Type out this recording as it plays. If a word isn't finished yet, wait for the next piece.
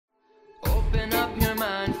Open up your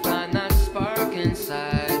mind, find that spark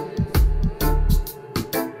inside.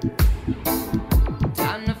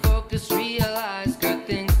 Time to focus, realize good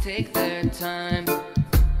things take their time.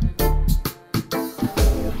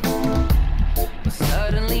 But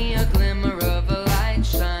suddenly a glimmer of a light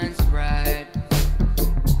shines bright,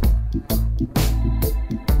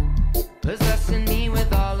 possessing me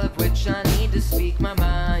with all of which I need to speak my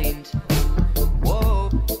mind. Whoa,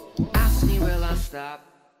 ask me, will I stop?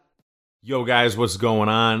 Yo guys, what's going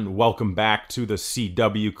on? Welcome back to the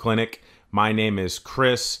CW Clinic. My name is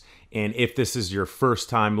Chris, and if this is your first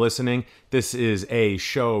time listening, this is a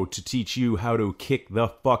show to teach you how to kick the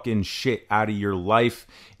fucking shit out of your life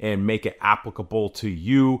and make it applicable to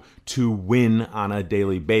you to win on a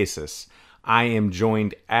daily basis. I am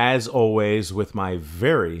joined, as always, with my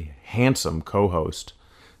very handsome co-host,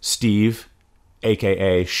 Steve,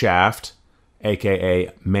 aka Shaft,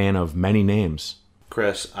 aka Man of Many Names.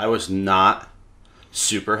 Chris, I was not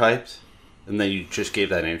super hyped, and then you just gave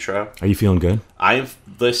that intro. Are you feeling good? I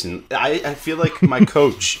feel like my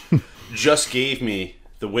coach just gave me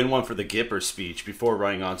the win one for the Gipper speech before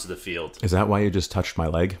running onto the field. Is that why you just touched my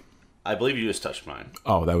leg? I believe you just touched mine.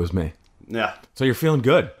 Oh, that was me. Yeah. So you're feeling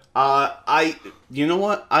good? You know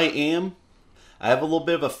what? I have a little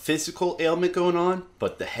bit of a physical ailment going on,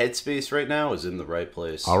 but the headspace right now is in the right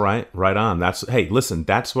place. All right, right on. Hey, listen,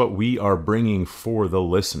 that's what we are bringing for the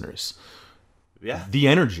listeners. Yeah. The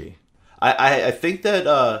energy. I think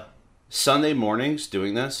that Sunday mornings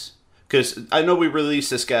doing this, because I know we released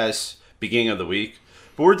this, guys, beginning of the week,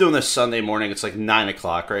 but we're doing this Sunday morning. It's like 9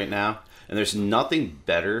 o'clock right now, and there's nothing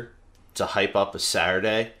better to hype up a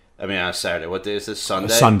Saturday. I mean, on a Saturday. What day is this?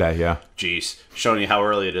 Sunday? Sunday, yeah. Jeez. Showing you how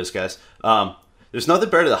early it is, guys. There's nothing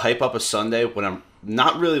better to hype up a Sunday when I'm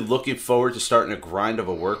not really looking forward to starting a grind of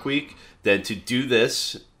a work week than to do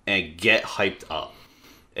this and get hyped up.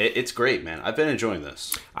 It's great, man. I've been enjoying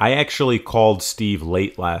this. I actually called Steve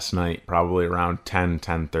late last night, probably around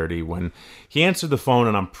 10:30, when he answered the phone,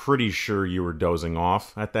 and I'm pretty sure you were dozing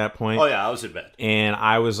off at that point. Oh, yeah, I was in bed. And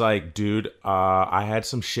I was like, dude, I had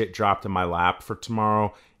some shit dropped in my lap for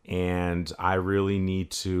tomorrow, and I really need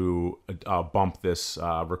to bump this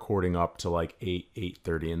recording up to like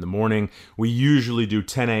 8:30 in the morning. We usually do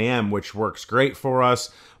 10 a.m., which works great for us,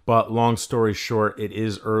 but long story short, it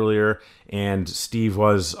is earlier, and Steve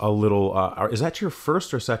was a little... is that your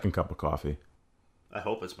first or second cup of coffee? I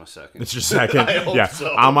hope it's my second. It's your second? I hope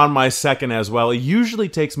so. I'm on my second as well. It usually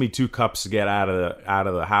takes me 2 cups to get out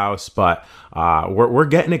of the house, but we're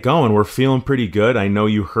getting it going. We're feeling pretty good. I know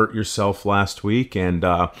you hurt yourself last week, and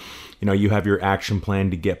you have your action plan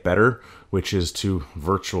to get better, which is to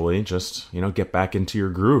virtually just get back into your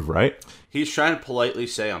groove, right? He's trying to politely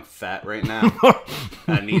say I'm fat right now.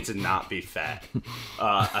 I need to not be fat.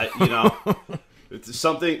 It's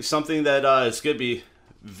something that is going to be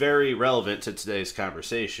very relevant to today's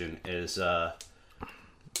conversation is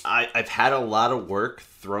I've had a lot of work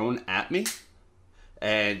thrown at me,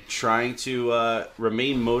 and trying to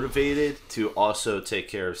remain motivated to also take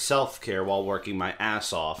care of self-care while working my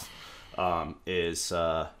ass off it's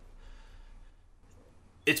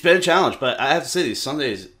been a challenge. But I have to say, these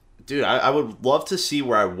Sundays, dude, I would love to see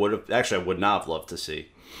where I would have... Actually, I would not have loved to see.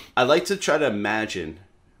 I'd like to try to imagine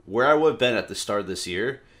where I would have been at the start of this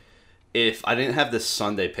year if I didn't have this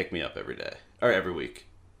Sunday pick-me-up every day, or every week.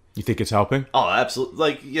 You think it's helping? Oh, absolutely.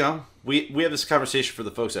 Like, we have this conversation for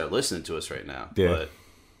the folks that are listening to us right now. Yeah.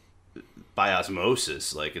 But by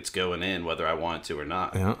osmosis, like, it's going in whether I want it to or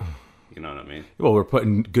not. Yeah. You know what I mean? Well, we're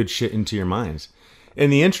putting good shit into your minds.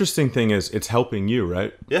 And the interesting thing is, it's helping you,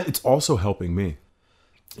 right? Yeah. It's also helping me.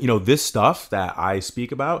 This stuff that I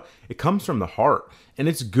speak about, it comes from the heart. And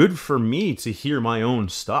it's good for me to hear my own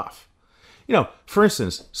stuff. For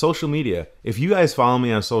instance, social media. If you guys follow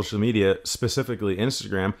me on social media, specifically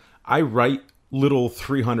Instagram, I write little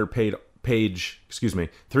 300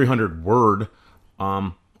 word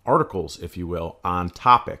articles, if you will, on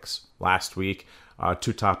topics. Last week,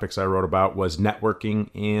 2 topics I wrote about was networking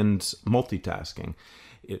and multitasking.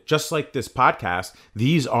 Just like this podcast,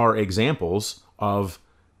 these are examples of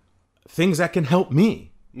things that can help me.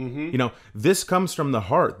 Mm-hmm. This comes from the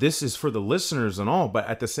heart. This is for the listeners and all, but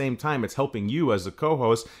at the same time, it's helping you as a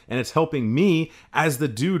co-host, and it's helping me as the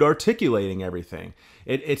dude articulating everything.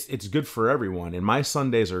 It's good for everyone, and my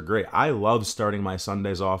Sundays are great. I love starting my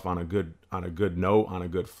Sundays off on a good note, on a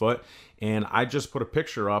good foot. And I just put a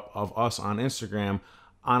picture up of us on Instagram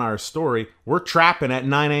on our story. We're trapping at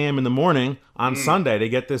 9 a.m. in the morning on Sunday to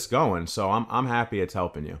get this going. So I'm happy it's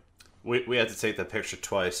helping you. We had to take that picture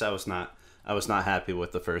twice. That was not I was not happy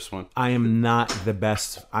with the first one. I am not the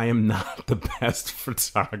best. I am not the best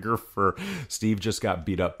photographer. Steve just got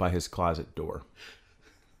beat up by his closet door.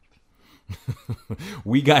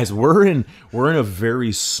 We're in a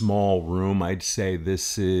very small room. I'd say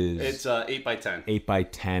this is It's 8 by 10. 8 by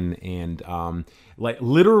 10, and like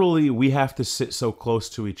literally we have to sit so close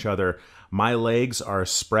to each other. My legs are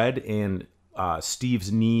spread, and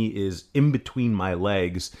Steve's knee is in between my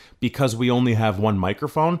legs because we only have one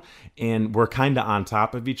microphone, and we're kind of on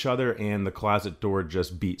top of each other, and the closet door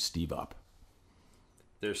just beat Steve up.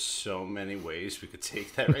 There's so many ways we could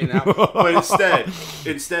take that right now, but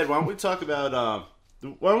instead, why don't we talk about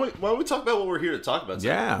why don't we talk about what we're here to talk about today?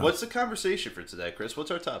 Yeah. What's the conversation for today, Chris?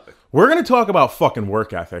 What's our topic? We're going to talk about fucking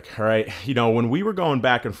work ethic, all right? You know, when we were going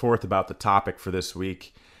back and forth about the topic for this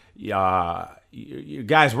week, you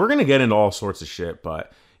guys, we're going to get into all sorts of shit,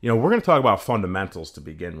 but you know, we're going to talk about fundamentals to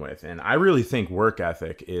begin with, and I really think work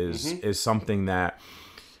ethic is something that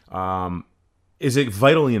is it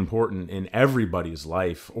vitally important in everybody's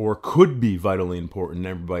life, or could be vitally important in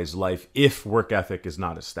everybody's life if work ethic is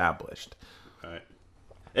not established. All right.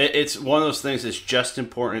 It's one of those things that's just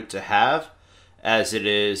important to have as it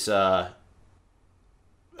is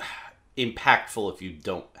impactful if you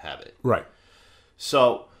don't have it. Right.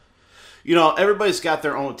 So, you know, everybody's got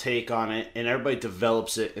their own take on it, and everybody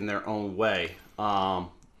develops it in their own way.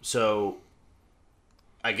 So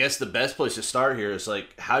I guess the best place to start here is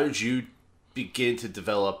like, how did you begin to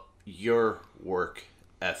develop your work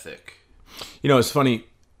ethic? You know, it's funny.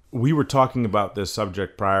 We were talking about this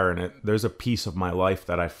subject prior, and there's a piece of my life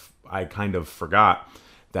that I kind of forgot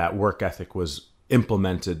that work ethic was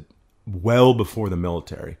implemented well before the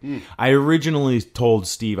military. I originally told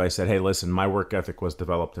Steve, I said, hey, listen, my work ethic was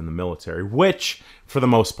developed in the military, which for the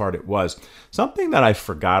most part it was. Something that I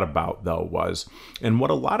forgot about, though, was, and what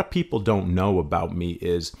a lot of people don't know about me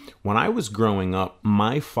is when I was growing up,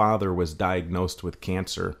 my father was diagnosed with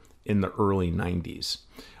cancer in the early 90s.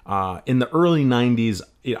 In the early 90s,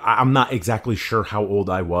 I'm not exactly sure how old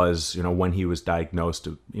I was, you know, when he was diagnosed,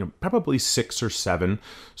 probably 6 or 7.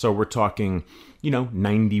 So we're talking,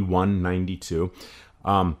 91, 92.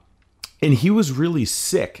 And he was really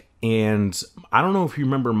sick. And I don't know if you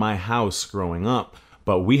remember my house growing up,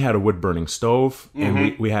 but we had a wood burning stove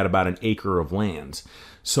and we had about an acre of land.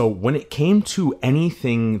 So when it came to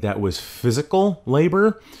anything that was physical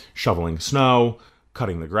labor, shoveling snow,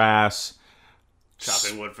 cutting the grass,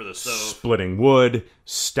 chopping wood for the stove, splitting wood,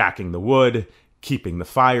 stacking the wood, keeping the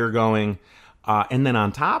fire going. And then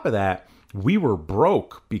on top of that, we were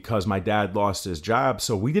broke because my dad lost his job.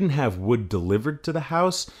 So we didn't have wood delivered to the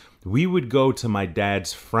house. We would go to my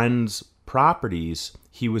dad's friends' properties.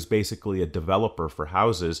 He was basically a developer for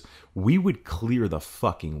houses. We would clear the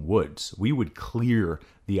fucking woods. We would clear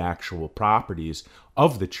the actual properties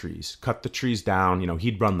of the trees, cut the trees down.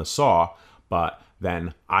 He'd run the saw, but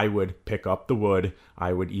then I would pick up the wood.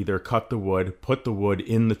 I would either cut the wood, put the wood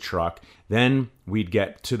in the truck. Then we'd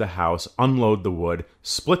get to the house, unload the wood,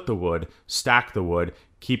 split the wood, stack the wood,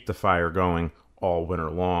 keep the fire going all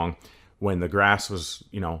winter long. When the grass was,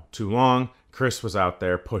 too long, Chris was out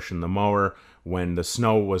there pushing the mower. When the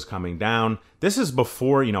snow was coming down, this is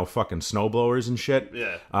before, fucking snowblowers and shit.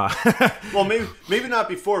 Yeah. Well, maybe not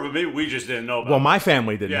before, but maybe we just didn't know about Well, it. my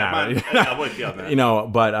family didn't have it. I'm with you on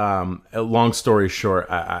that. But long story short,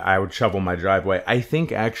 I would shovel my driveway. I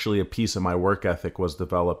think actually a piece of my work ethic was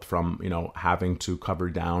developed from, having to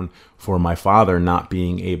cover down for my father not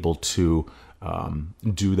being able to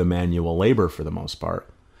do the manual labor for the most part.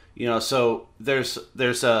 So there's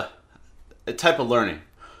a type of learning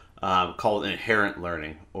called inherent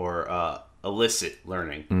learning or illicit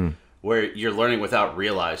learning, where you're learning without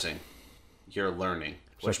realizing you're learning,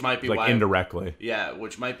 which might be like why indirectly. Yeah,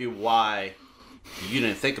 which might be why you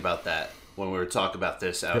didn't think about that when we were talking about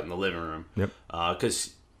this out in the living room. Yep.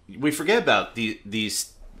 Because we forget about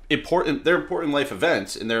these important life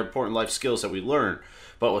events and they're important life skills that we learn,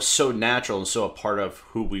 but it was so natural and so a part of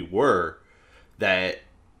who we were that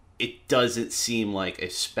it doesn't seem like a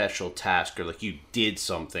special task or like you did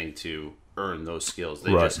something to earn those skills.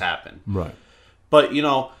 They just happen. Right. But,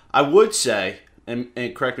 I would say, and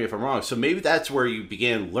correct me if I'm wrong, so maybe that's where you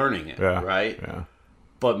began learning it, right? Yeah.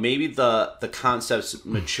 But maybe the concepts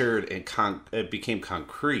matured and it became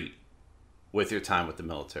concrete with your time with the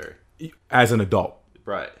military. As an adult.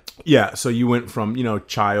 Right. Yeah, so you went from,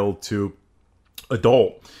 child to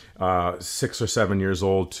adult, 6 or 7 years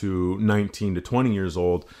old to 19 to 20 years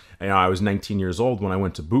old. I was 19 years old when I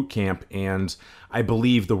went to boot camp, and I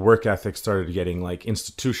believe the work ethic started getting like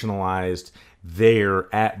institutionalized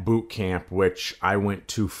there at boot camp, which I went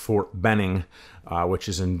to Fort Benning, which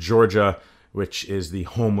is in Georgia. which is the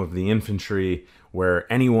home of the infantry,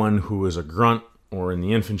 where anyone who is a grunt or in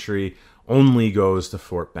the infantry only goes to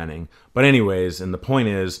Fort Benning. But anyways, and the point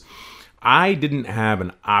is, I didn't have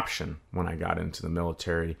an option when I got into the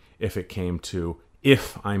military if it came to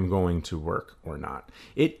if I'm going to work or not.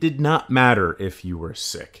 It did not matter if you were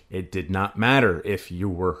sick. It did not matter if you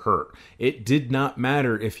were hurt. It did not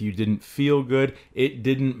matter if you didn't feel good. It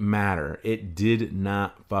didn't matter. It did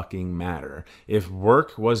not fucking matter. If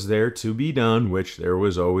work was there to be done, which there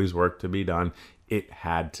was always work to be done, it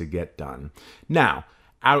had to get done. Now,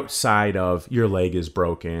 outside of your leg is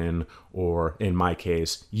broken, or in my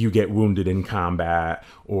case, you get wounded in combat,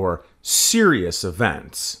 or serious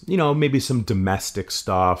events, maybe some domestic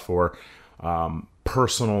stuff, or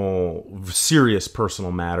serious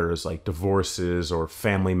personal matters like divorces or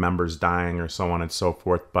family members dying or so on and so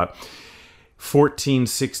forth. But 14,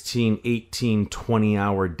 16, 18,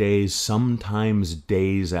 20-hour days, sometimes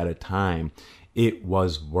days at a time, it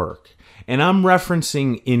was work. And I'm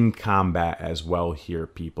referencing in combat as well here,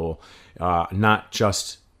 people, not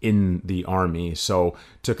just in the Army. So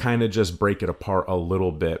to kind of just break it apart a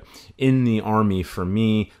little bit, in the Army, for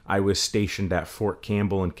me, I was stationed at Fort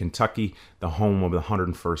Campbell in Kentucky, the home of the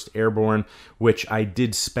 101st Airborne, which I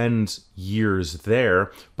did spend years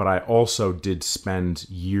there, but I also did spend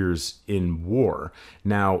years in war.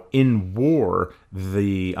 Now, in war,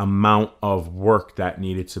 the amount of work that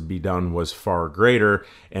needed to be done was far greater,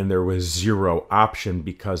 and there was zero option,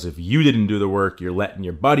 because if you didn't do the work, you're letting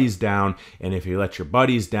your buddies down, and if you let your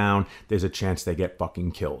buddies down, there's a chance they get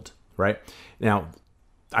fucking killed, right? Now,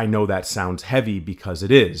 I know that sounds heavy because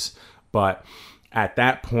it is, but at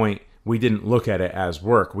that point, we didn't look at it as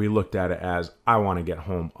work. We looked at it as, I want to get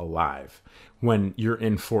home alive. When you're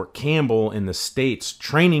in Fort Campbell in the States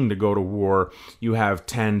training to go to war, you have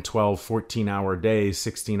 10, 12, 14-hour days,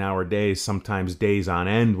 16-hour days, sometimes days on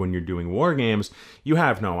end when you're doing war games. You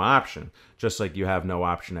have no option, just like you have no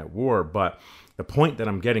option at war. But the point that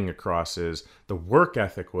I'm getting across is the work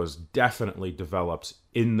ethic was definitely developed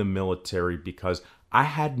in the military because I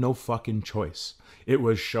had no fucking choice. It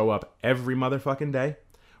was show up every motherfucking day,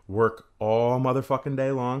 work all motherfucking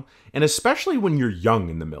day long, and especially when you're young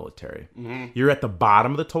in the military. Mm-hmm. You're at the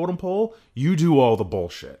bottom of the totem pole, you do all the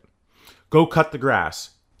bullshit. Go cut the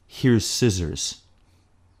grass. Here's scissors.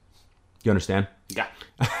 You understand? Yeah.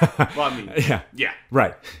 Well, I mean, yeah.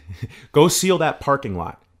 Right. Go seal that parking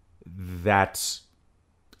lot. That's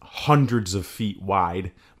hundreds of feet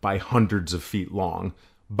wide by hundreds of feet long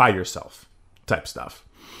by yourself type stuff.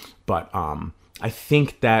 But I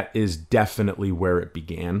think that is definitely where it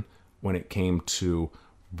began when it came to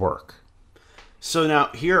work. So now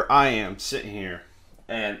here I am sitting here,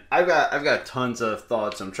 and I've got tons of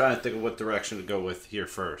thoughts. I'm trying to think of what direction to go with here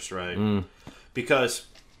first, right? Because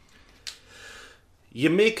you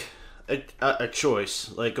make a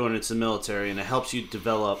choice like going into the military, and it helps you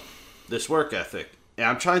develop this work ethic. And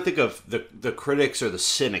I'm trying to think of the critics or the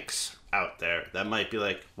cynics out there that might be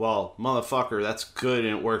like, well, motherfucker, that's good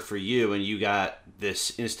and it worked for you and you got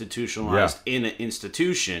this institutionalized in an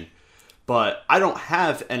institution, but I don't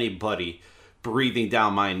have anybody breathing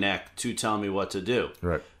down my neck to tell me what to do.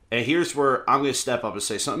 Right. And here's where I'm going to step up and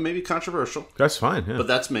say something maybe controversial. That's fine, yeah. But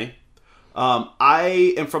that's me.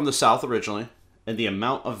 I am from the South originally, and the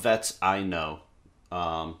amount of vets I know,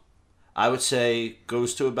 I would say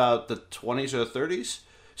goes to about the 20s or the 30s.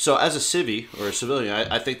 So as a civvy or a civilian,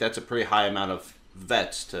 I think that's a pretty high amount of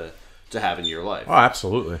vets to have in your life. Oh,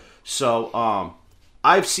 absolutely. So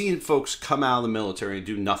I've seen folks come out of the military and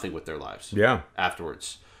do nothing with their lives. Yeah.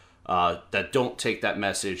 Afterwards, that don't take that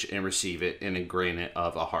message and receive it and ingrain it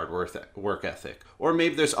of a hard work ethic. Or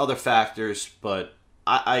maybe there's other factors, but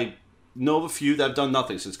I know of a few that have done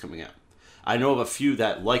nothing since coming out. I know of a few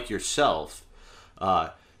that, like yourself,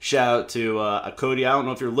 shout out to Cody. I don't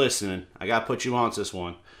know if you're listening. I got to put you on to this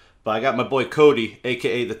one. But I got my boy Cody,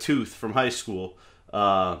 a.k.a. The Tooth from high school,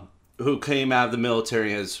 who came out of the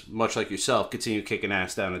military and has, much like yourself, continued kicking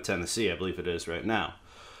ass down in Tennessee, I believe it is right now.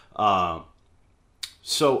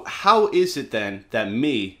 So how is it then that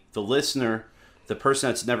me, the listener, the person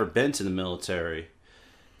that's never been to the military,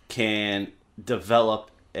 can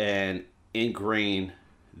develop and ingrain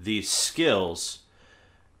these skills?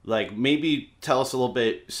 Like, maybe tell us a little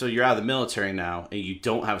bit, so you're out of the military now, and you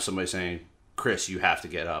don't have somebody saying, Chris, you have to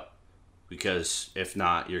get up, because if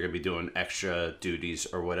not, you're going to be doing extra duties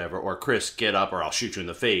or whatever. Or, Chris, get up or I'll shoot you in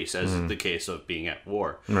the face, as the case of being at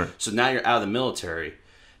war. Right. So now you're out of the military.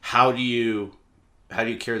 How do you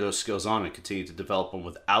carry those skills on and continue to develop them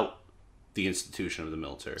without the institution of the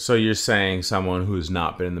military. So you're saying someone who's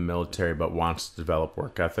not been in the military but wants to develop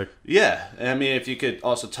work ethic? Yeah. I mean, if you could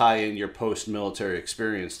also tie in your post-military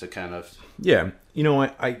experience to kind of... Yeah. You know,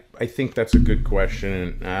 I think that's a good question,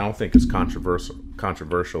 and I don't think it's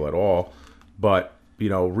controversial at all. But, you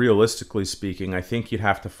know, realistically speaking, I think you'd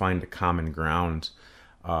have to find a common ground.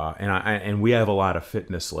 And we have a lot of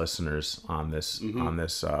fitness listeners on this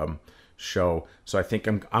show, so I think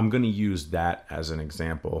I'm going to use that as an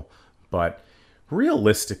example. But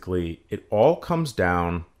realistically, it all comes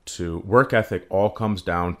down to work ethic. All comes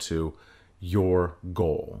down to your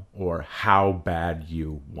goal or how bad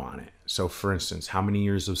you want it. So, for instance, how many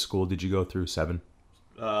years of school did you go through? 7?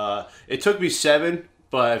 It took me 7,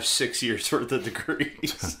 but I have 6 years worth of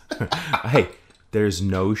degrees. Hey, there's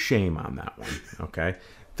no shame on that one, okay?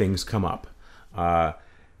 Things come up.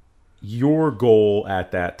 Your goal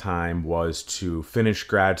at that time was to finish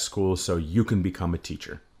grad school so you can become a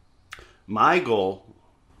teacher. My goal,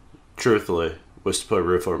 truthfully, was to put a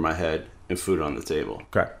roof over my head and food on the table.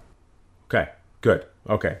 Okay, good.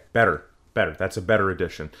 Okay, better. That's a better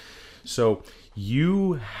addition. So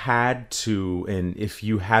you had to, and if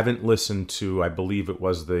you haven't listened to, I believe it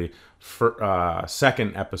was the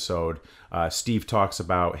second episode, Steve talks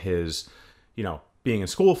about his, being in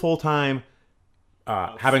school full time,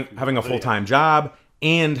 having a full time job,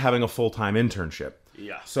 and having a full time internship.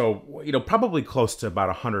 Yeah. So probably close to about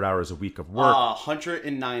 100 hours a week of work.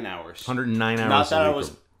 109 hours. 109 hours. Not that I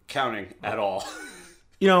was counting at all.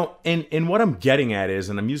 And what I'm getting at is,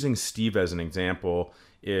 and I'm using Steve as an example,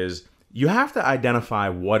 is you have to identify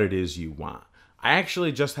what it is you want. I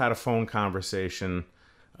actually just had a phone conversation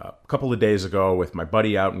a couple of days ago with my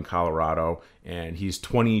buddy out in Colorado, and he's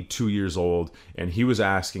 22 years old, and he was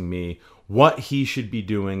asking me what he should be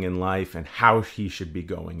doing in life and how he should be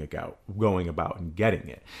going about and getting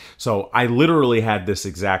it. So I literally had this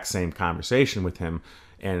exact same conversation with him.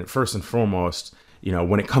 And first and foremost,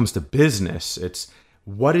 when it comes to business, it's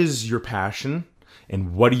what is your passion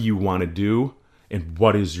and what do you want to do and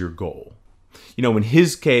what is your goal? In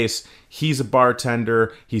his case, he's a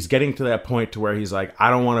bartender. He's getting to that point to where he's like, I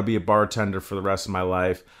don't want to be a bartender for the rest of my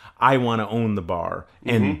life. I want to own the bar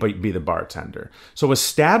and be the bartender. So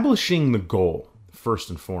establishing the goal,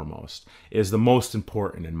 first and foremost, is the most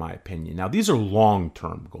important in my opinion. Now, these are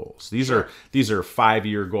long-term goals. These are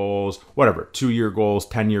 5-year goals, whatever, 2-year goals,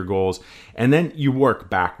 10-year goals, and then you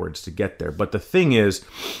work backwards to get there. But the thing is,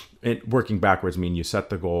 working backwards means you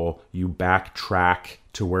set the goal, you backtrack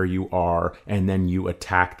to where you are, and then you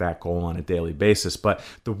attack that goal on a daily basis. But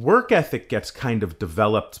the work ethic gets kind of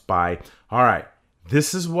developed by, all right,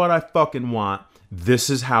 this is what I fucking want. This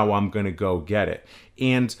is how I'm going to go get it.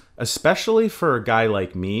 And especially for a guy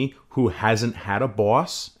like me who hasn't had a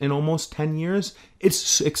boss in almost 10 years,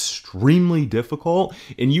 it's extremely difficult,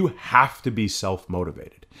 and you have to be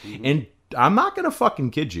self-motivated. And I'm not going to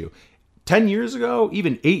fucking kid you. 10 years ago,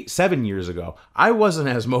 even 7 years ago, I wasn't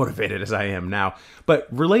as motivated as I am now. But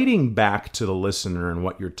relating back to the listener and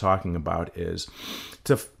what you're talking about is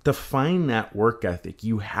to find that work ethic,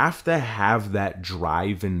 you have to have that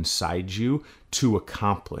drive inside you to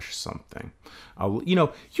accomplish something.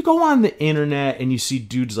 You go on the internet and you see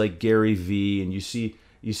dudes like Gary Vee, and you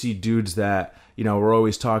see dudes that, we're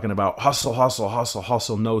always talking about hustle, hustle, hustle,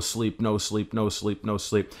 hustle, no sleep, no sleep, no sleep, no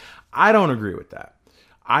sleep. I don't agree with that.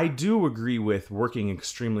 I do agree with working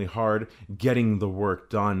extremely hard, getting the work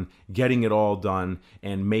done, getting it all done,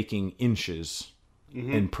 and making inches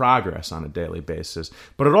in progress on a daily basis.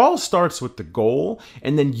 But it all starts with the goal,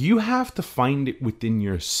 and then you have to find it within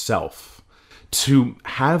yourself to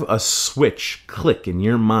have a switch click in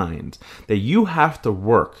your mind that you have to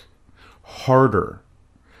work harder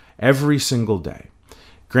every single day.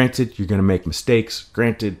 Granted, you're going to make mistakes.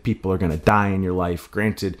 Granted, people are going to die in your life.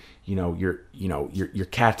 Granted, your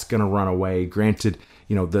cat's going to run away. Granted,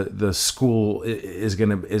 the school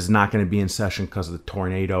is not going to be in session because of the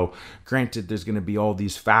tornado. Granted, there's going to be all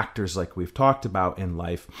these factors like we've talked about in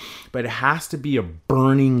life, but it has to be a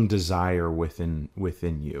burning desire within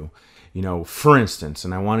you. For instance,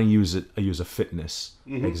 and I want to use a fitness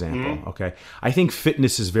example. Okay, I think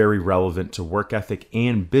fitness is very relevant to work ethic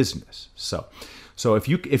and business. So if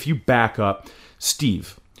you back up,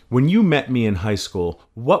 Steve, when you met me in high school,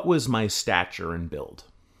 what was my stature and build?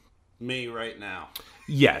 Me right now.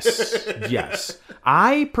 Yes.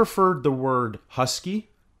 I preferred the word husky.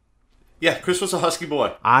 Yeah, Chris was a husky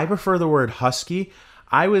boy. I prefer the word husky.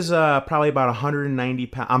 I was probably about 190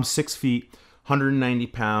 pounds. I'm 6 feet, 190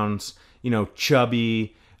 pounds,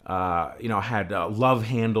 chubby, had love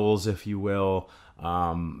handles, if you will.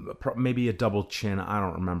 maybe a double chin. I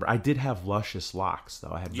don't remember. I did have luscious locks,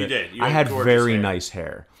 though. You did. You I had very hair. nice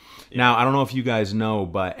hair. Yeah. Now, I don't know if you guys know,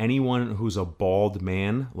 but anyone who's a bald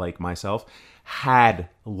man like myself had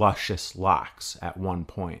luscious locks at one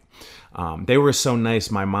point. They were so nice,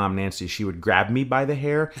 my mom, Nancy, she would grab me by the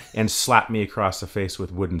hair and slap me across the face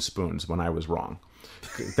with wooden spoons when I was wrong.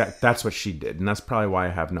 That's what she did, and that's probably why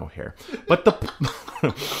I have no hair. But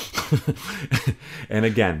and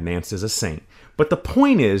again, Nance is a saint. But the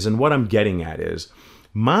point is, and what I'm getting at is,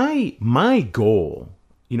 my goal,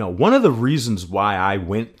 one of the reasons why I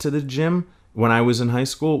went to the gym when I was in high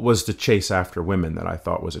school was to chase after women that I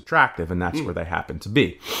thought was attractive, and that's where they happened to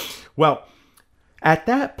be. Well, at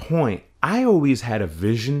that point, I always had a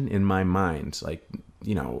vision in my mind,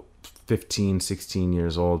 15, 16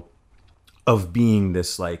 years old, of being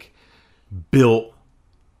this built,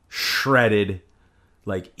 shredded,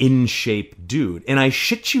 in shape dude. And I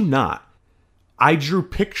shit you not, I drew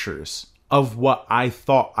pictures of what I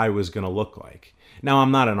thought I was going to look like. Now,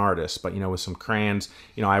 I'm not an artist, but, with some crayons,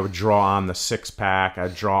 I would draw on the six-pack.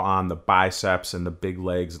 I'd draw on the biceps and the big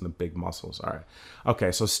legs and the big muscles. All right.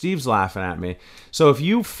 Okay, so Steve's laughing at me. So if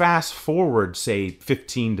you fast forward, say,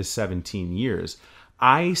 15 to 17 years,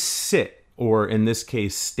 I sit, or in this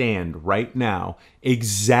case, stand right now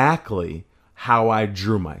exactly how I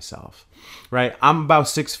drew myself. Right? I'm about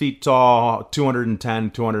 6 feet tall,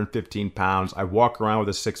 210, 215 pounds. I walk around with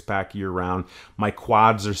a six-pack year-round. My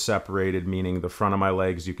quads are separated, meaning the front of my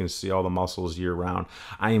legs, you can see all the muscles year-round.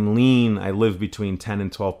 I am lean. I live between 10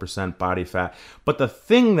 and 12% body fat. But the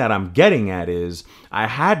thing that I'm getting at is I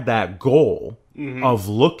had that goal of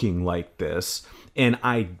looking like this, and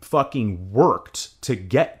I fucking worked to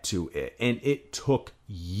get to it. And it took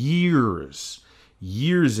years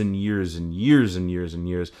and years and years and years and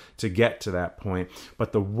years to get to that point.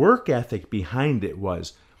 But the work ethic behind it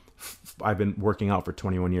was, I've been working out for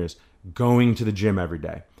 21 years, going to the gym every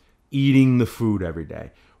day, eating the food every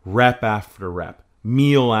day, rep after rep,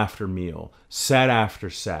 meal after meal, set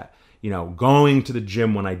after set, going to the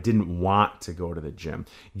gym when I didn't want to go to the gym,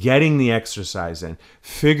 getting the exercise in,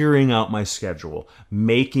 figuring out my schedule,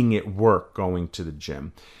 making it work, going to the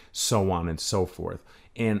gym, so on and so forth.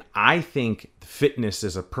 And I think fitness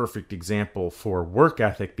is a perfect example for work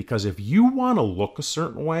ethic, because if you want to look a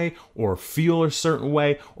certain way or feel a certain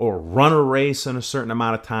way or run a race in a certain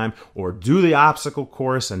amount of time or do the obstacle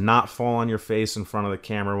course and not fall on your face in front of the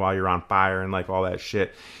camera while you're on fire and all that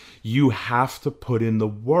shit, you have to put in the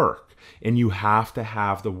work, and you have to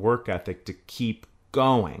have the work ethic to keep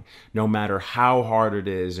going, no matter how hard it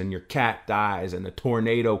is, and your cat dies and the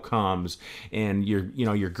tornado comes and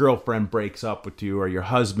your girlfriend breaks up with you or your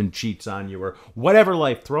husband cheats on you or whatever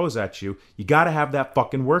life throws at you. You got to have that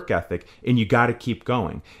fucking work ethic, and you got to keep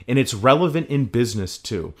going. And it's relevant in business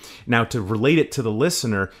too. Now, to relate it to the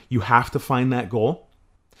listener, you have to find that goal.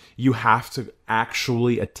 You have to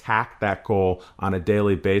actually attack that goal on a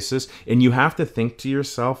daily basis, and you have to think to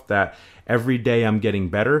yourself that every day I'm getting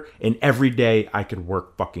better, and every day I could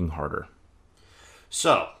work fucking harder.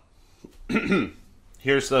 So,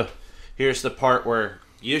 here's the part where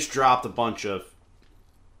you just dropped a bunch of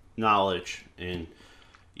knowledge, and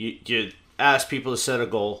you ask people to set a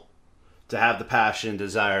goal, to have the passion,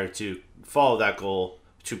 desire to follow that goal,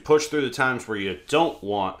 to push through the times where you don't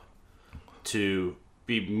want to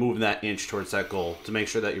be moving that inch towards that goal, to make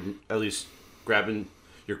sure that you're at least grabbing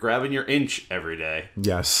your inch every day.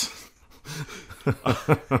 Yes.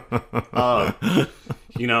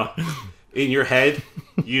 In your head,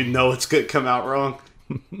 it's going to come out wrong.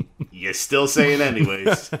 You still say it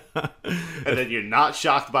anyways. And then you're not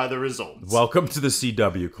shocked by the results. Welcome to the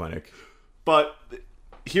CW clinic. But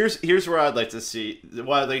here's where I'd like to see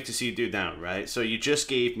you do now, right? So you just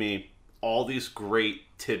gave me all these great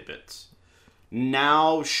tidbits.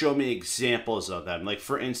 Now show me examples of them. Like,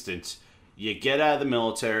 for instance, you get out of the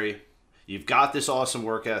military, you've got this awesome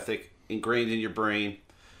work ethic ingrained in your brain.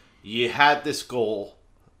 You had this goal.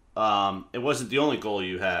 It wasn't the only goal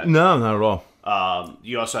you had. No, not at all.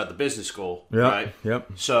 You also had the business goal, yep, right?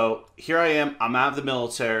 Yep. So here I am. I'm out of the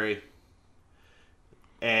military,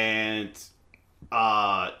 and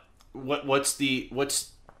how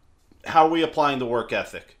are we applying the work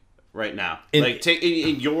ethic right now? Take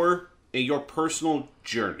in your personal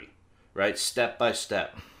journey, right? Step by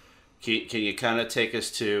step. Can you kind of take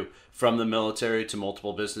us from the military to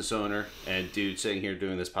multiple business owner and dude sitting here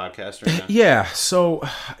doing this podcast right now? Yeah. So,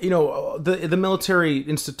 the military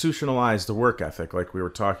institutionalized the work ethic like we were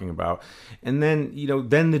talking about. And then,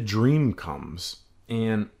 then the dream comes.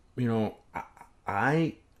 And,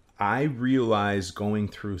 I realized going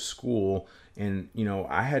through school And,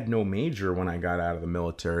 I had no major when I got out of the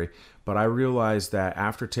military, but I realized that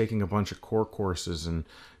after taking a bunch of core courses and,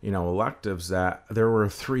 electives, that there were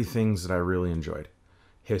 3 things that I really enjoyed: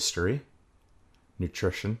 history,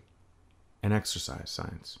 nutrition, and exercise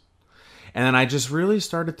science. And then I just really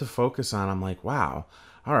started to focus on, I'm like, wow,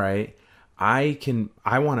 all right, I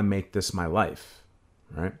want to make this my life,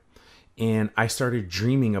 right? And I started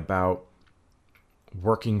dreaming about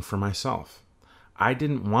working for myself. I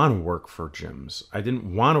didn't want to work for gyms. I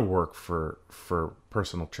didn't want to work for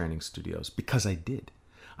personal training studios, because I did.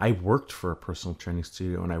 I worked for a personal training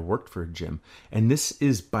studio and I worked for a gym. And this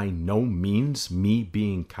is by no means me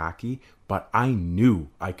being cocky, but I knew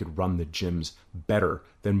I could run the gyms better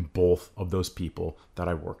than both of those people that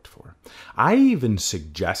I worked for. I even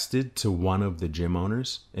suggested to one of the gym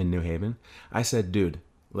owners in New Haven, I said, dude,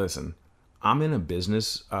 listen, I'm in a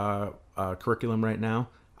business curriculum right now.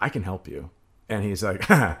 I can help you. And he's like,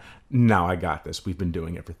 no, I got this. We've been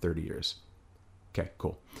doing it for 30 years. Okay,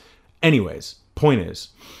 cool. Anyways, point is,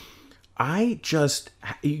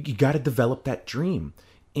 you got to develop that dream.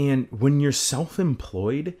 And when you're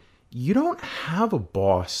self-employed, you don't have a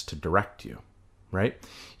boss to direct you, right?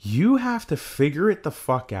 You have to figure it the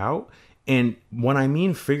fuck out. And when I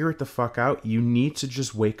mean figure it the fuck out, you need to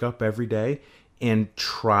just wake up every day and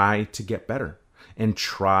try to get better, and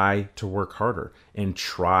try to work harder, and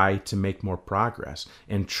try to make more progress,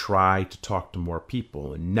 and try to talk to more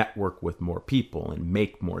people and network with more people and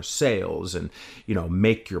make more sales and,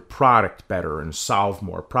 make your product better and solve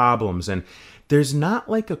more problems. And there's not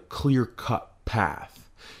like a clear-cut path.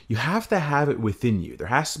 You have to have it within you. There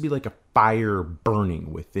has to be like a fire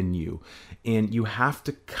burning within you, and you have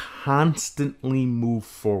to constantly move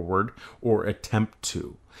forward or attempt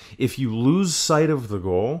to. If you lose sight of the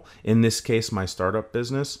goal, in this case, my startup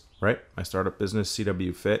business, right? My startup business,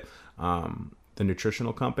 CW Fit, the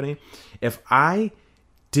nutritional company. If I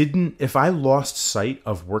lost sight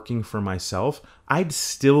of working for myself, I'd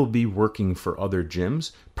still be working for other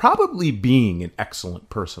gyms, probably being an excellent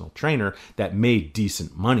personal trainer that made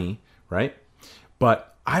decent money, right?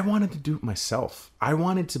 But I wanted to do it myself. I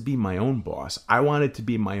wanted to be my own boss. I wanted to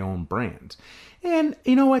be my own brand. And,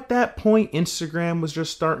 at that point, Instagram was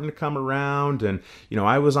just starting to come around, and,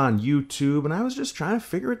 I was on YouTube, and I was just trying to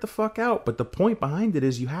figure it the fuck out. But the point behind it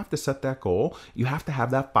is you have to set that goal. You have to have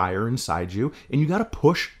that fire inside you, and you got to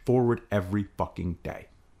push forward every fucking day.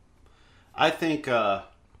 I think,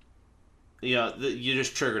 you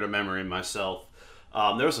just triggered a memory in myself.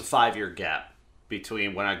 There was a 5-year gap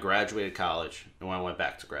between when I graduated college and when I went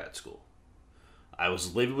back to grad school. I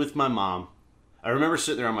was living with my mom. I remember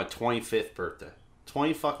sitting there on my 25th birthday,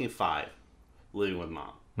 25, living with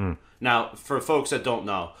mom. Now, for folks that don't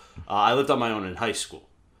know, I lived on my own in high school,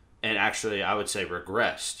 and actually, I would say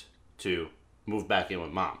regressed to move back in with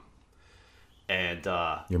mom. And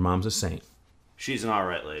your mom's a saint. She's an all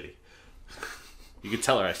right lady. You could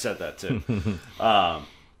tell her I said that too.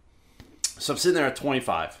 So I'm sitting there at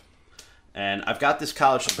 25, and I've got this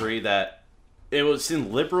college degree that it was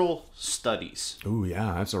in liberal studies. Ooh,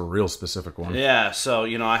 yeah, that's a real specific one. Yeah, so,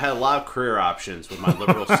 I had a lot of career options with my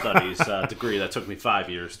liberal studies degree that took me 5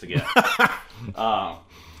 years to get.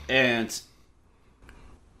 And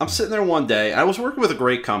I'm sitting there one day. I was working with a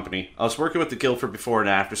great company. I was working with the Guilford Before and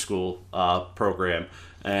After School program.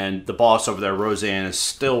 And the boss over there, Roseanne, is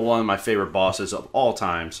still one of my favorite bosses of all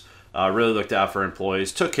times. Really looked out for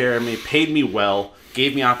employees, took care of me, paid me well,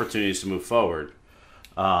 gave me opportunities to move forward.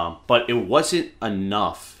 But it wasn't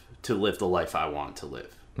enough to live the life I wanted to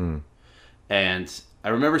live. And I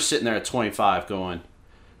remember sitting there at 25 going,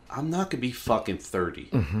 I'm not going to be fucking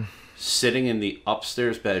 30. Sitting in the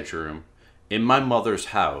upstairs bedroom in my mother's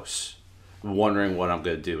house wondering what I'm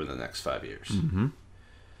going to do in the next 5 years.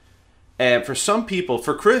 And for some people,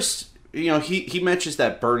 for Chris, he mentions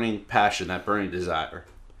that burning passion, that burning desire.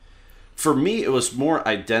 For me, it was more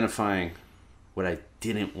identifying what I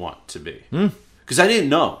didn't want to be. Because I didn't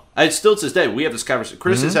know. I still to this day, we have this conversation.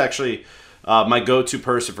 Chris is actually my go-to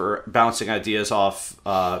person for bouncing ideas off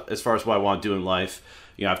as far as what I want to do in life.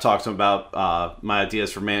 I've talked to him about my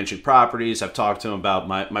ideas for managing properties. I've talked to him about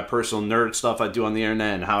my personal nerd stuff I do on the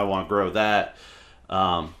internet and how I want to grow that.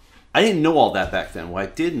 I didn't know all that back then. What I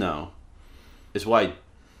did know is what I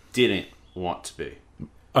didn't want to be.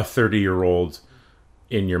 A 30-year-old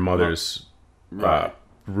in your mother's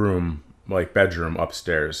room, like bedroom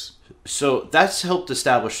upstairs. So that's helped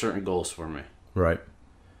establish certain goals for me. Right.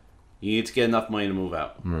 You need to get enough money to move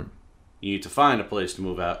out. Right. You need to find a place to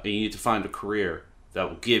move out, and you need to find a career that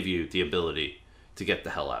will give you the ability to get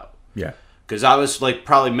the hell out. Yeah. Because I was like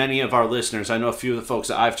probably many of our listeners, I know a few of the folks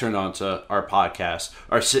that I've turned on to our podcast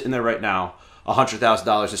are sitting there right now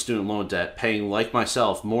 $100,000 in student loan debt, paying like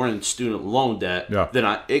myself more in student loan debt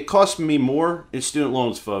Yeah. it costs me more in student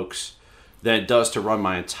loans, folks, than it does to run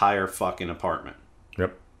my entire fucking apartment.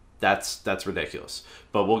 Yep. That's ridiculous.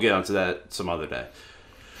 But we'll get onto that some other day.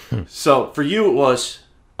 So for you, it was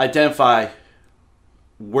identify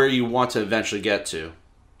where you want to eventually get to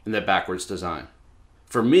in that backwards design.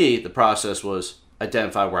 For me, the process was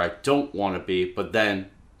identify where I don't want to be, but then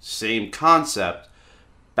same concept,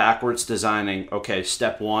 backwards designing. Okay,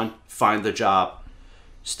 step 1, find the job.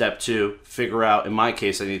 Step 2, figure out, in my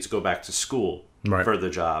case, I need to go back to school for the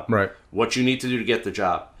job. Right. What you need to do to get the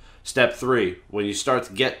job. Step 3, when you start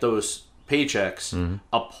to get those paychecks,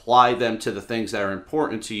 apply them to the things that are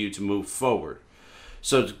important to you to move forward.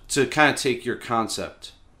 So to kind of take your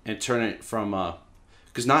concept and turn it from,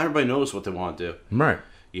 because not everybody knows what they want to do. Right.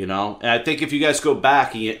 You know, and I think if you guys go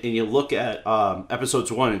back and you look at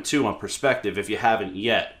episodes 1 and 2 on perspective, if you haven't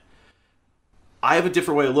yet, I have a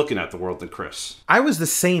different way of looking at the world than Chris. I was the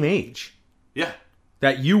same age Yeah.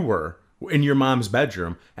 that you were in your mom's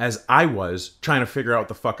bedroom as I was trying to figure out what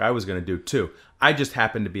the fuck I was going to do too. I just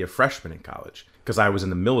happened to be a freshman in college because I was in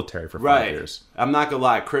the military for 5 years. I'm not gonna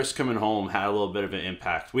lie, Chris coming home had a little bit of an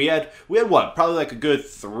impact. We had what, probably like a good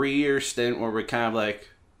 3-year stint where we're kind of like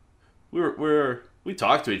we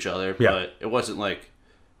talked to each other, but it wasn't like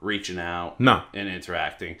reaching out and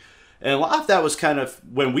interacting. And a lot of that was kind of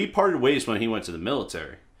when we parted ways when he went to the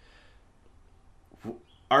military.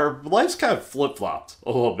 Our lives kind of flip-flopped a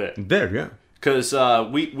little bit. There, yeah. Because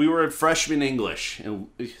we were in freshman English. And,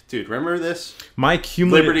 dude, remember this? My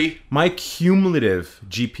cumulative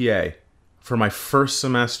GPA for my first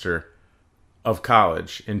semester of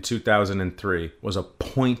college in 2003 was a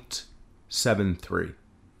 .73.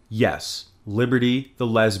 Yes, Liberty the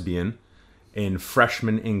lesbian in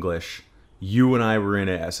freshman English. You and I were in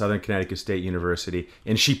it at Southern Connecticut State University,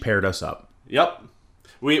 and she paired us up. Yep.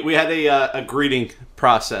 We had a greeting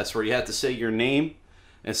process where you had to say your name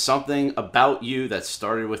and something about you that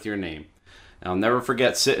started with your name. And I'll never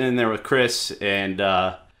forget sitting in there with Chris and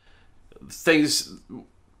things.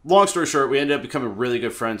 Long story short, we ended up becoming really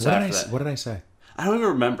good friends after that. What did I say? I don't even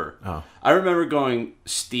remember. Oh. I remember going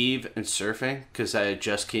Steve and surfing because I had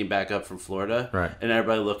just came back up from Florida. Right. And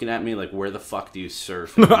everybody looking at me like, where the fuck do you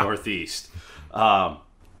surf in the Northeast?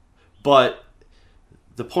 But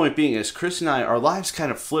the point being is Chris and I, our lives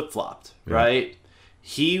kind of flip-flopped, right?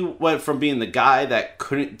 He went from being the guy that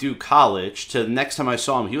couldn't do college to the next time I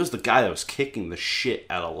saw him, he was the guy that was kicking the shit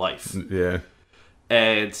out of life. Yeah.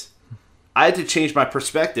 And I had to change my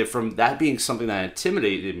perspective from that being something that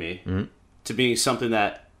intimidated me to being something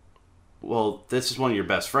that, well, this is one of your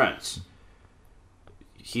best friends.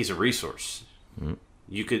 He's a resource.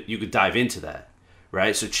 You could dive into that,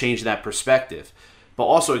 right? So change that perspective. But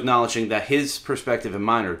also acknowledging that his perspective and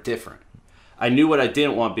mine are different. I knew what I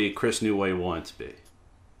didn't want to be. Chris knew what he wanted to be.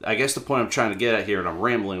 I guess the point I'm trying to get at here, and I'm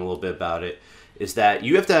rambling a little bit about it, is that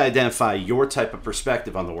you have to identify your type of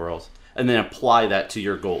perspective on the world and then apply that to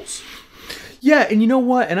your goals. Yeah, and you know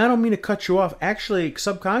what? And I don't mean to cut you off. Actually,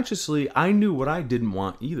 subconsciously, I knew what I didn't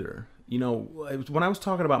want either. You know, when I was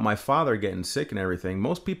talking about my father getting sick and everything,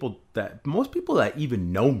 most people that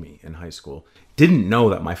even know me in high school didn't know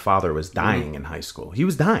that my father was dying in high school. He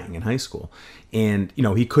was dying in high school. And, you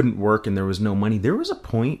know, he couldn't work and there was no money. There was a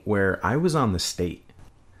point where I was on the state.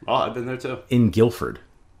 Oh, I've been there too. In Guilford.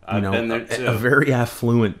 I've been there too. A very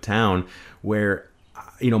affluent town where,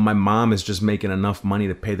 you know, my mom is just making enough money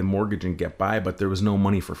to pay the mortgage and get by, but there was no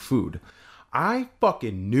money for food. I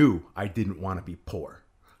fucking knew I didn't want to be poor.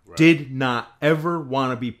 Right. Did not ever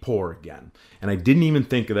want to be poor again. And I didn't even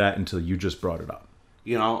think of that until you just brought it up.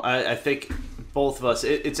 You know, I think both of us,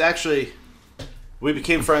 it's actually, we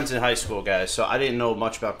became friends in high school, guys, so I didn't know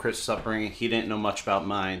much about Chris's upbringing. He didn't know much about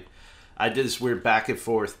mine. I did this weird back and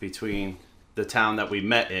forth between the town that we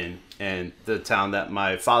met in and the town that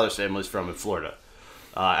my father's family is from in Florida.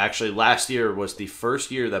 Actually, last year was the first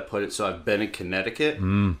year that put it, so I've been in Connecticut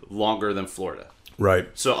longer than Florida. Right.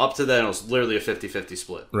 So up to then, it was literally a 50-50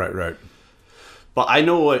 split. Right. But I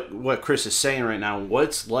know what Chris is saying right now, what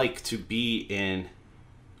it's like to be in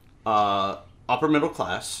upper middle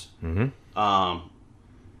class,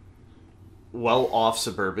 well-off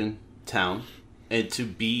suburban town, and to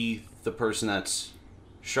be the person that's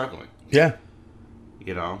struggling. Yeah.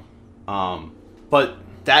 You know? But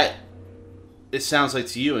that, it sounds like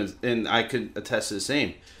to you, and I could attest to the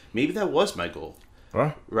same, maybe that was my goal.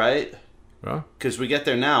 Right? Because we get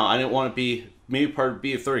there now, I didn't want to be, maybe part of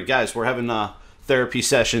B30. Guys, we're having therapy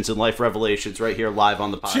sessions and life revelations right here live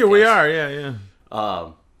on the podcast. Here we are, yeah.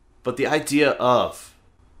 But the idea of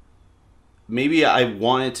maybe I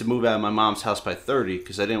wanted to move out of my mom's house by 30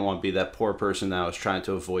 because I didn't want to be that poor person that I was trying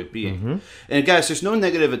to avoid being. And guys, there's no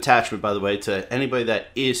negative attachment, by the way, to anybody that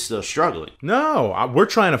is still struggling. No, we're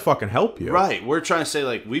trying to fucking help you. Right. We're trying to say,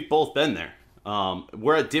 like, we've both been there.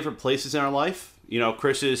 We're at different places in our life. You know,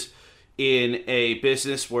 Chris is in a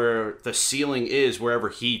business where the ceiling is wherever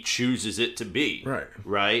he chooses it to be. Right.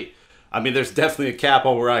 Right? I mean, there's definitely a cap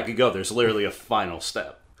on where I could go. There's literally a final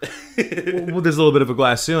step. Well, there's a little bit of a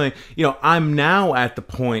glass ceiling. You know, I'm now at the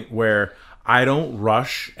point where I don't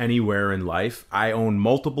rush anywhere in life. I own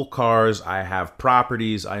multiple cars. I have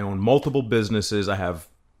properties. I own multiple businesses. I have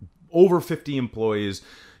over 50 employees.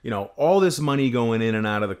 You know, all this money going in and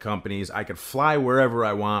out of the companies. I could fly wherever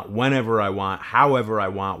I want, whenever I want, however I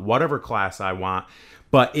want, whatever class I want.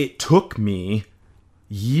 But it took me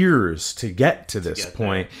years to get to this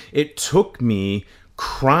point. It took me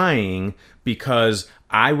crying because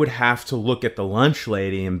I would have to look at the lunch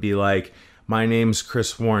lady and be like, my name's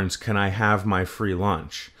Chris Warrens. Can I have my free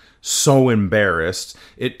lunch? So embarrassed.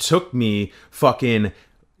 It took me fucking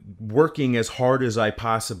working as hard as I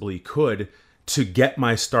possibly could to get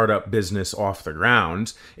my startup business off the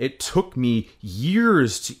ground. It took me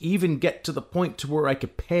years to even get to the point to where I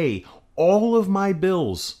could pay all of my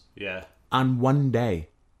bills on one day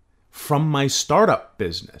from my startup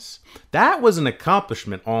business. That was an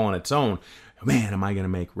accomplishment all on its own. Man, am I going to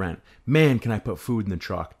make rent? Man, can I put food in the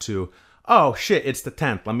truck too? Oh shit, it's the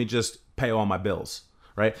 10th. Let me just pay all my bills.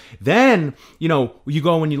 Right? Then, you know, you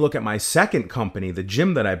go and you look at my second company, the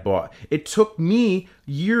gym that I bought. It took me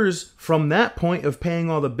years from that point of paying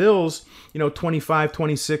all the bills, you know, 25,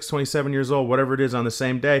 26, 27 years old, whatever it is on the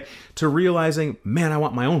same day, to realizing, man, I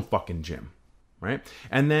want my own fucking gym. Right?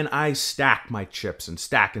 And then I stack my chips and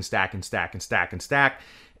stack and stack and stack and stack and stack.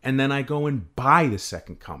 And then I go and buy the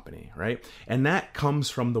second company. Right? And that comes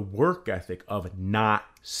from the work ethic of not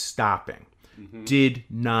stopping. Did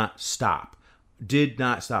not stop. Did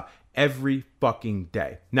not stop every fucking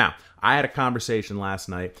day. Now, I had a conversation last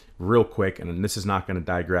night, real quick, and this is not going to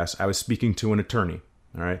digress. I was speaking to an attorney.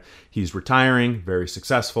 All right. He's retiring, very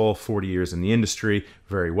successful, 40 years in the industry,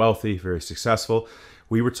 very wealthy, very successful.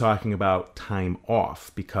 We were talking about time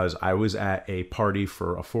off because I was at a party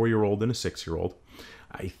for a 4-year-old and a 6-year-old.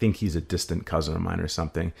 I think he's a distant cousin of mine or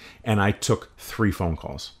something. And I took 3 phone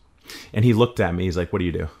calls. And he looked at me. He's like, what do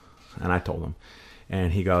you do? And I told him.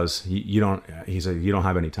 And he goes, he said, you don't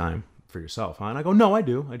have any time for yourself, huh? And I go, no, I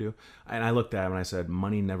do. And I looked at him and I said,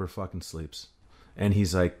 money never fucking sleeps. And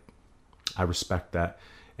he's like, I respect that.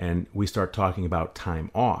 And we start talking about time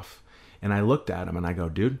off. And I looked at him and I go,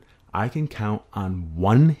 dude, I can count on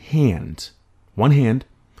one hand,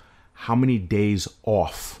 how many days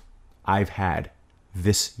off I've had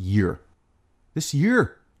this year. This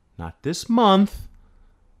year, not this month,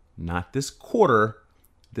 not this quarter,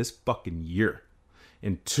 this fucking year.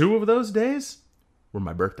 And 2 of those days were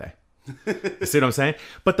my birthday. You see what I'm saying?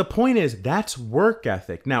 But the point is, that's work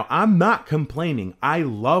ethic. Now, I'm not complaining. I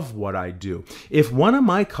love what I do. If one of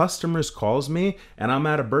my customers calls me and I'm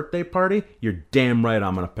at a birthday party, you're damn right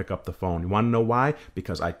I'm going to pick up the phone. You want to know why?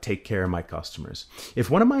 Because I take care of my customers. If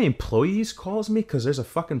one of my employees calls me because there's a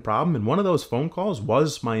fucking problem, and one of those phone calls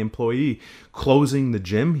was my employee closing the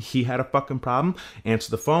gym, he had a fucking problem, answer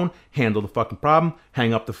the phone, handle the fucking problem,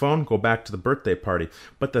 hang up the phone, go back to the birthday party.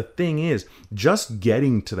 But the thing is, just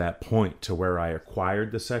getting to that point to where I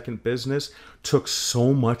acquired the second business took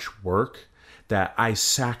so much work that I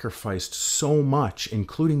sacrificed so much,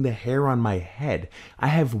 including the hair on my head. I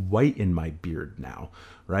have white in my beard now,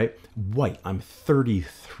 right? White. I'm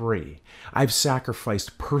 33. I've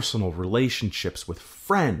sacrificed personal relationships with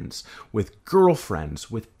friends, with girlfriends,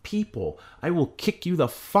 with people. I will kick you the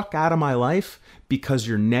fuck out of my life because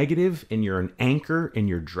you're negative and you're an anchor and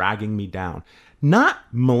you're dragging me down. Not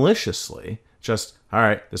maliciously, just, all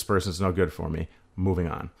right, this person's no good for me. Moving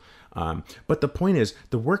on. But the point is,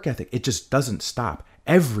 the work ethic, it just doesn't stop.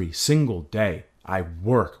 Every single day, I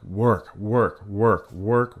work.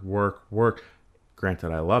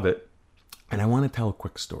 Granted, I love it. And I want to tell a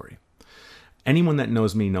quick story. Anyone that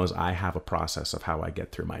knows me knows I have a process of how I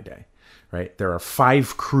get through my day, right? There are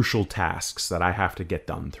 5 crucial tasks that I have to get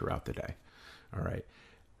done throughout the day, all right?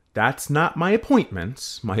 That's not my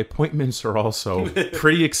appointments. My appointments are also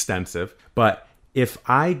pretty extensive. But if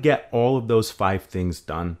I get all of those 5 things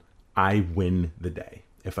done, I win the day.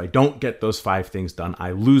 If I don't get those 5 things done,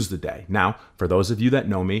 I lose the day. Now, for those of you that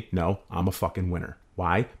know me, know I'm a fucking winner.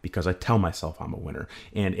 Why? Because I tell myself I'm a winner.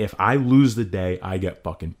 And if I lose the day, I get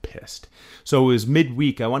fucking pissed. So it was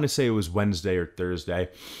midweek. I want to say it was Wednesday or Thursday.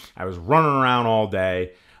 I was running around all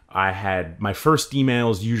day. I had my first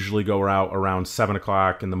emails usually go out around 7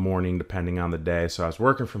 o'clock in the morning, depending on the day. So I was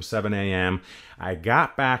working from 7 a.m. I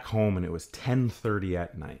got back home and it was 10:30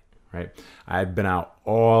 at night, right? I had been out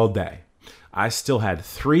all day. I still had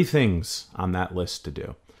 3 things on that list to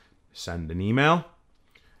do. Send an email,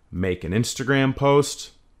 make an Instagram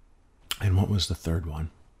post, and what was the third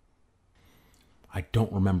one? I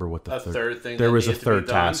don't remember what the third thing. There was a third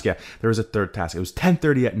task. Yeah, there was a third task. It was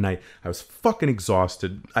 10:30 at night. I was fucking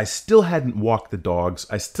exhausted. I still hadn't walked the dogs.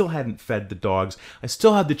 I still hadn't fed the dogs. I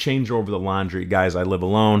still had to change over the laundry. Guys, I live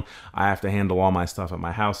alone. I have to handle all my stuff at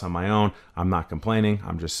my house on my own. I'm not complaining.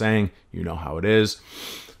 I'm just saying, you know how it is.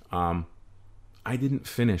 I didn't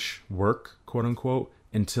finish work, quote unquote,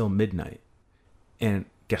 until midnight. And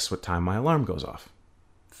guess what time my alarm goes off?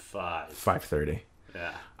 5:30.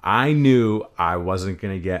 Yeah. I knew I wasn't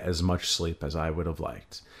going to get as much sleep as I would have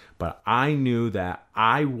liked, but I knew that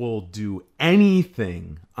I will do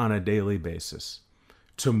anything on a daily basis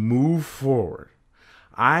to move forward.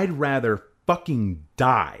 I'd rather fucking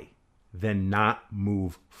die than not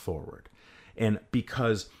move forward. And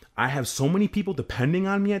because I have so many people depending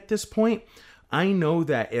on me at this point, I know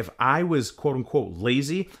that if I was quote unquote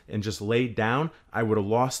lazy and just laid down, I would have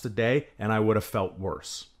lost the day and I would have felt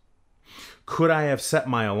worse. Could I have set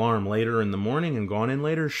my alarm later in the morning and gone in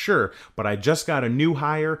later? Sure, but I just got a new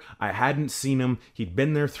hire. I hadn't seen him. He'd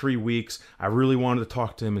been there 3 weeks. I really wanted to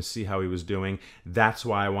talk to him and see how he was doing. That's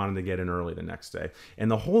why I wanted to get in early the next day.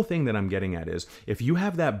 And the whole thing that I'm getting at is, if you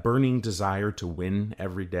have that burning desire to win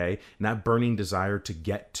every day, and that burning desire to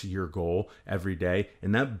get to your goal every day,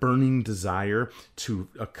 and that burning desire to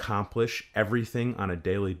accomplish everything on a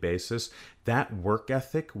daily basis, that work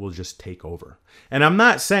ethic will just take over. And I'm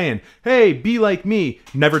not saying, hey, be like me,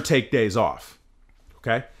 never take days off.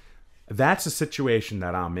 Okay? That's a situation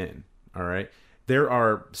that I'm in. All right? There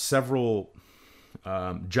are several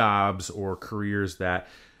jobs or careers that,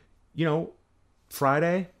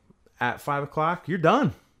 Friday at 5 o'clock, you're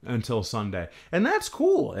done until Sunday. And that's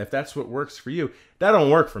cool if that's what works for you. That don't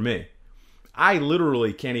work for me. I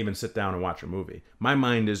literally can't even sit down and watch a movie. My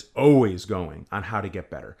mind is always going on how to get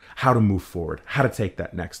better, how to move forward, how to take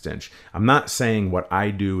that next inch. I'm not saying what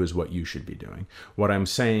I do is what you should be doing. What I'm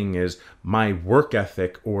saying is my work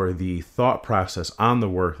ethic, or the thought process on the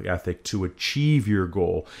work ethic to achieve your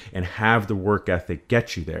goal and have the work ethic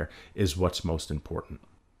get you there, is what's most important.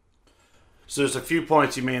 So there's a few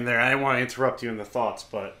points you made there. I didn't want to interrupt you in the thoughts,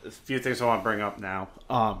 but a few things I want to bring up now.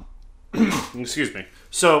 Excuse me.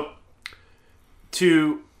 So,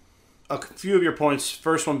 to a few of your points,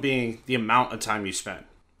 first one being the amount of time you spend.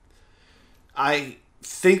 I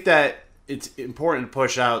think that it's important to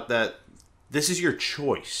push out that this is your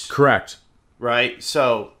choice. Correct. Right?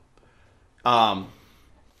 So,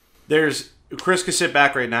 Chris could sit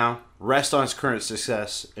back right now, rest on his current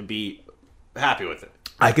success, and be happy with it.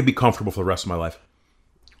 I could be comfortable for the rest of my life.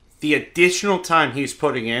 The additional time he's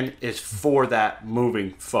putting in is for that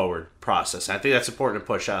moving forward process. I think that's important to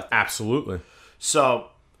push out. Absolutely. So,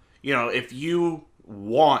 if you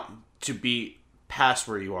want to be past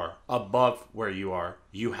where you are, above where you are,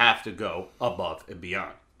 you have to go above and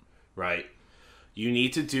beyond, right? You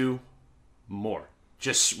need to do more.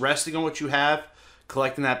 Just resting on what you have,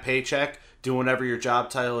 collecting that paycheck, doing whatever your job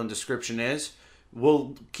title and description is,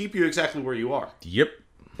 will keep you exactly where you are. Yep.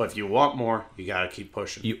 But if you want more, you got to keep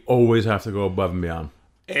pushing. You always have to go above and beyond.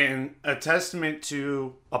 And a testament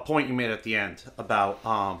to a point you made at the end about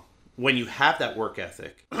when you have that work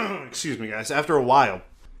ethic, excuse me, guys, after a while,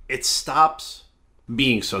 it stops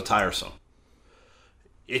being so tiresome.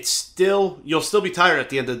 You'll still be tired at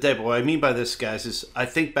the end of the day. But what I mean by this, guys, is I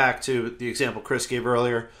think back to the example Chris gave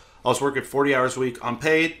earlier. I was working 40 hours a week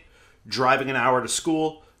unpaid, driving an hour to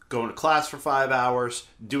school, going to class for 5 hours,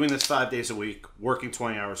 doing this 5 days a week, working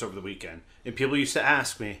 20 hours over the weekend. And people used to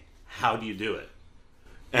ask me, how do you do it?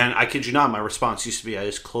 And I kid you not, my response used to be, I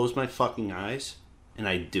just close my fucking eyes and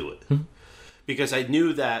I do it. Mm-hmm. Because I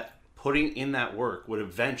knew that putting in that work would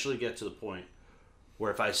eventually get to the point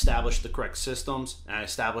where if I established the correct systems and I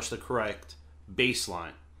established the correct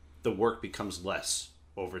baseline, the work becomes less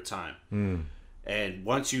over time. Mm. And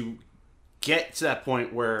once you get to that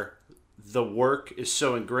point where the work is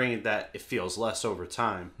so ingrained that it feels less over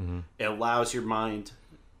time, mm-hmm. it allows your mind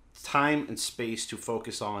time and space to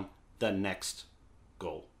focus on the next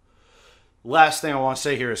goal. Last thing I want to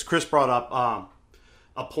say here is Chris brought up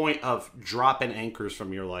a point of dropping anchors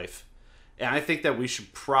from your life. And I think that we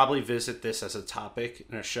should probably visit this as a topic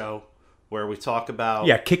in a show where we talk about...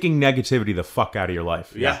 Yeah, kicking negativity the fuck out of your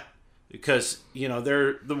life. Yeah. Because,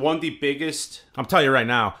 they're the biggest... I'm telling you right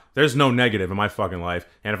now, there's no negative in my fucking life.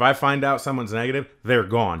 And if I find out someone's negative, they're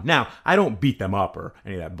gone. Now, I don't beat them up or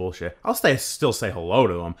any of that bullshit. I'll still say hello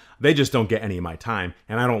to them. They just don't get any of my time.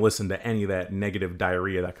 And I don't listen to any of that negative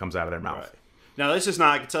diarrhea that comes out of their mouth. Right. Now, this is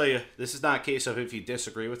not, I can tell you, this is not a case of if you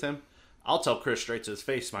disagree with him. I'll tell Chris straight to his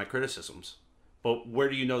face my criticisms. But where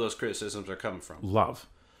do you know those criticisms are coming from? Love.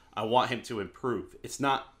 I want him to improve. It's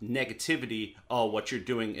not negativity, oh, what you're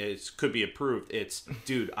doing could be improved. It's,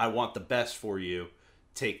 dude, I want the best for you.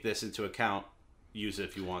 Take this into account. Use it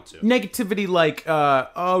if you want to. Negativity like,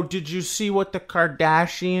 oh, did you see what the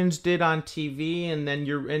Kardashians did on TV? And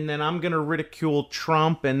then I'm gonna ridicule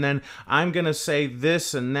Trump, and then I'm gonna say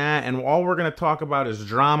this and that, and all we're gonna talk about is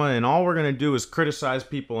drama, and all we're gonna do is criticize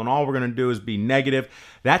people, and all we're gonna do is be negative.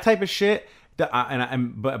 That type of shit.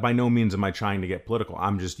 But by no means am I trying to get political.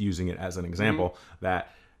 I'm just using it as an example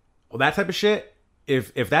that type of shit.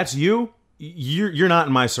 If that's you're not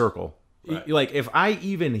in my circle. Right. Like if I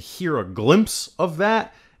even hear a glimpse of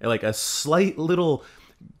that, like a slight little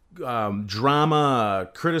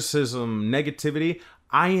drama, criticism, negativity,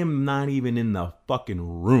 I am not even in the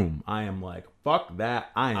fucking room. I am like, fuck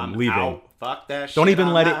that. I'm leaving. Out. Fuck that shit. Don't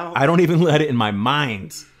even let it. I don't even let it in my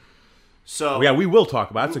mind. So yeah, we will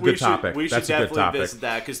talk about it. That's a good topic. We should That's definitely a good topic. visit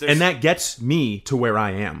that and that gets me to where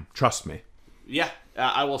I am. Trust me. Yeah,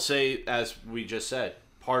 I will say, as we just said,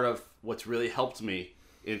 part of what's really helped me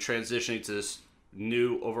in transitioning to this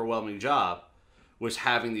new overwhelming job was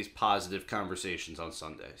having these positive conversations on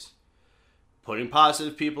Sundays. Putting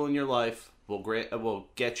positive people in your life will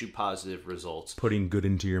get you positive results. Putting good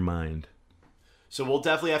into your mind. So we'll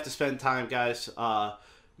definitely have to spend time, guys.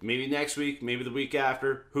 Maybe next week, maybe the week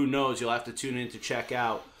after. Who knows? You'll have to tune in to check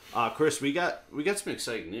out. Chris, we got some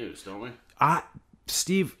exciting news, don't we?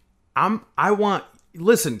 Steve,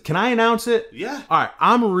 listen, can I announce it? Yeah. All right,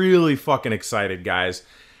 I'm really fucking excited, guys.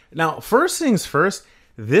 Now, first things first,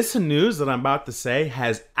 this news that I'm about to say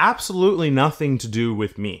has absolutely nothing to do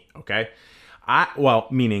with me, okay?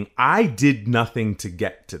 Meaning I did nothing to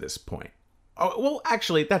get to this point. Oh, well,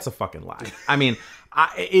 actually, that's a fucking lie. I mean,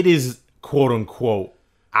 it is quote unquote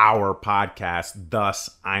our podcast, thus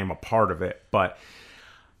I am a part of it. But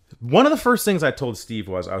one of the first things I told Steve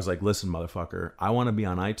was, I was like, listen, motherfucker, I want to be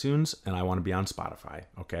on iTunes and I want to be on Spotify,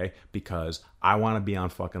 okay? Because I want to be on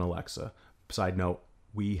fucking Alexa. Side note,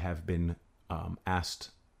 we have been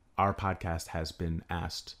asked, our podcast has been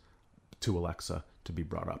asked to Alexa to be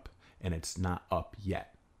brought up, and it's not up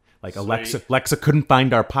yet. Like Alexa couldn't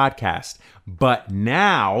find our podcast. But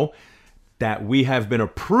now that we have been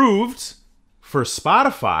approved for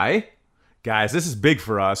Spotify, guys, this is big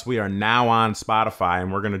for us. We are now on Spotify,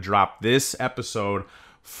 and we're going to drop this episode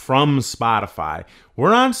from Spotify.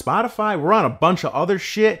 We're on Spotify. We're on a bunch of other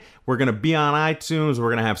shit. We're going to be on iTunes. We're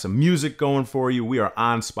going to have some music going for you. We are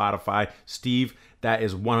on Spotify. Steve, that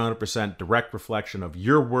is 100% direct reflection of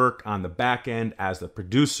your work on the back end as the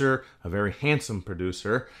producer, a very handsome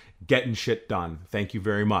producer, getting shit done. Thank you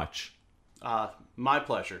very much. My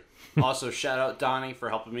pleasure. Also, shout out Donnie for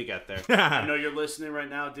helping me get there. I know you're listening right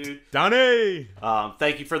now, dude. Donnie!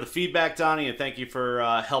 Thank you for the feedback, Donnie, and thank you for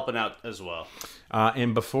helping out as well.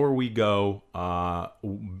 And before we go,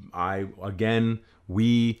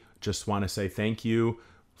 we just want to say thank you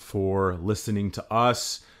for listening to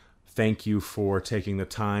us. Thank you for taking the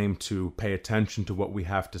time to pay attention to what we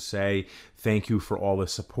have to say. Thank you for all the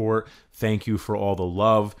support. Thank you for all the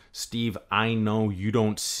love. Steve, I know you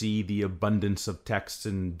don't see the abundance of texts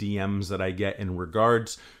and DMs that I get in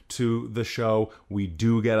regards to the show. We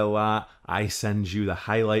do get a lot. I send you the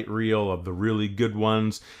highlight reel of the really good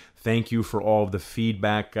ones. Thank you for all of the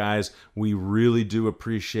feedback, guys. We really do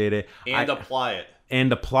appreciate it. And apply it.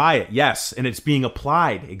 And apply it, yes. And it's being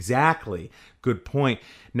applied. Exactly. Good point.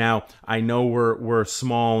 Now, I know we're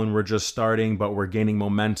small and we're just starting, but we're gaining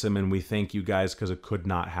momentum, and we thank you guys because it could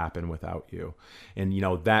not happen without you. And,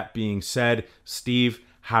 that being said, Steve,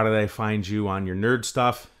 how do they find you on your nerd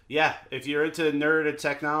stuff? Yeah, if you're into nerd and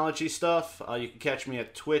technology stuff, you can catch me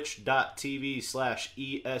at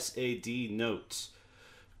twitch.tv/ESADnotes.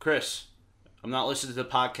 Chris, I'm not listening to the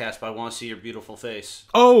podcast, but I want to see your beautiful face.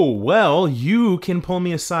 Oh, well, you can pull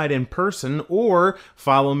me aside in person or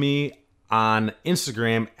follow me on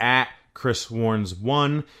Instagram at Chris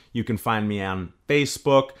Warnes1. You can find me on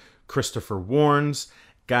Facebook, Christopher Warnes.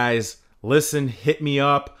 Guys, listen, hit me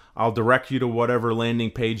up. I'll direct you to whatever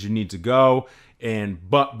landing page you need to go.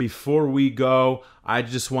 But before we go, I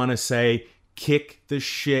just want to say, kick the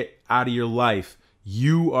shit out of your life.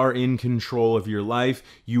 You are in control of your life.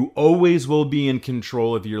 You always will be in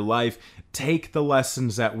control of your life. Take the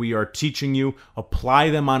lessons that we are teaching you, apply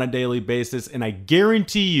them on a daily basis, and I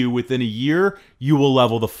guarantee you within a year, you will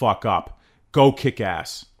level the fuck up. Go kick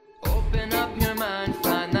ass. Open up your mind,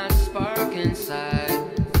 find that spark inside.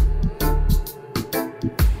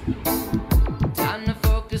 Time to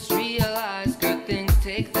focus, realize good things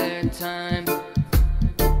take their time.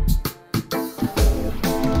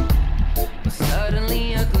 But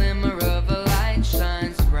suddenly a glimmer of a light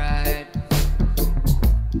shines bright,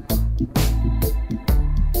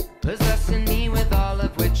 possessing me with all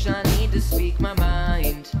of which I need to speak my mind.